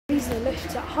the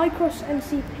lift at High Cross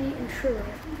NCP in Truro.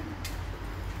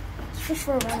 It's just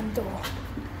for a random door.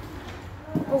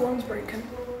 Oh, one's broken.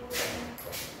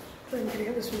 I'm gonna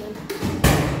get this one in.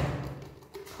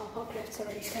 Car park lift's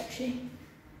already sketchy.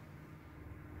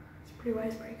 It's pretty way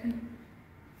it's broken.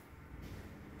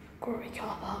 Great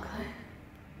car park though.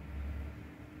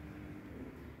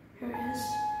 Here it is.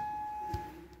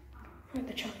 I like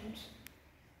the chimes.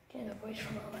 Getting a voice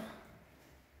from over there.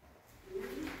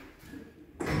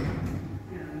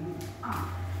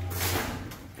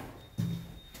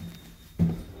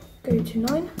 Go to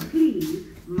 9. Please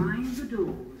mind the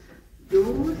doors.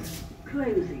 Doors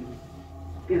closing.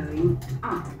 Going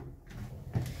up.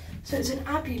 So it's an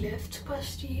Abbey lift,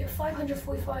 capacity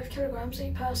 545 kilograms,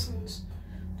 8 persons.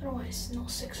 I don't know why it's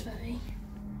not 630.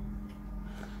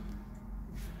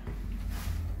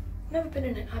 Never been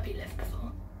in an Abbey lift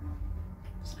before.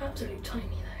 It's absolutely tiny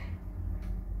though.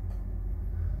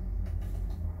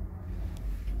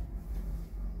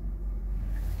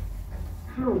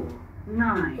 Floor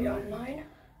 9. We are 9.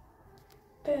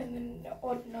 Putting the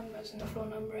odd numbers in the floor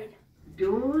number in.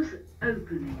 Doors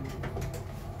opening.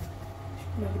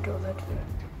 Another door there too.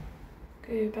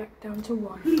 Go back down to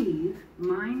 1. Please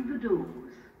mind the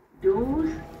doors.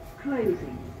 Doors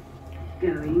closing.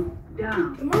 Going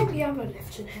down. There might be other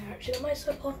lifts in here actually. There might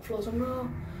serve odd floors. I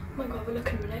might go have a look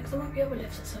in a minute because there might be other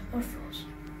lifts that serve odd floors.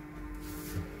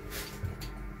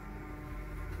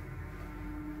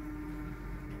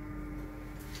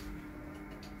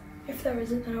 If there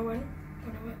isn't, then I won't.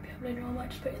 When I won't be uploading, I might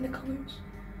just put it in the comments.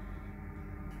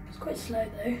 It's quite slow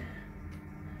though.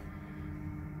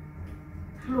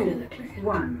 Floor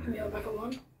 1. Maybe I'll back at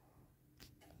 1.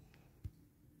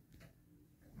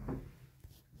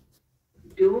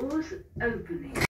 Doors opening.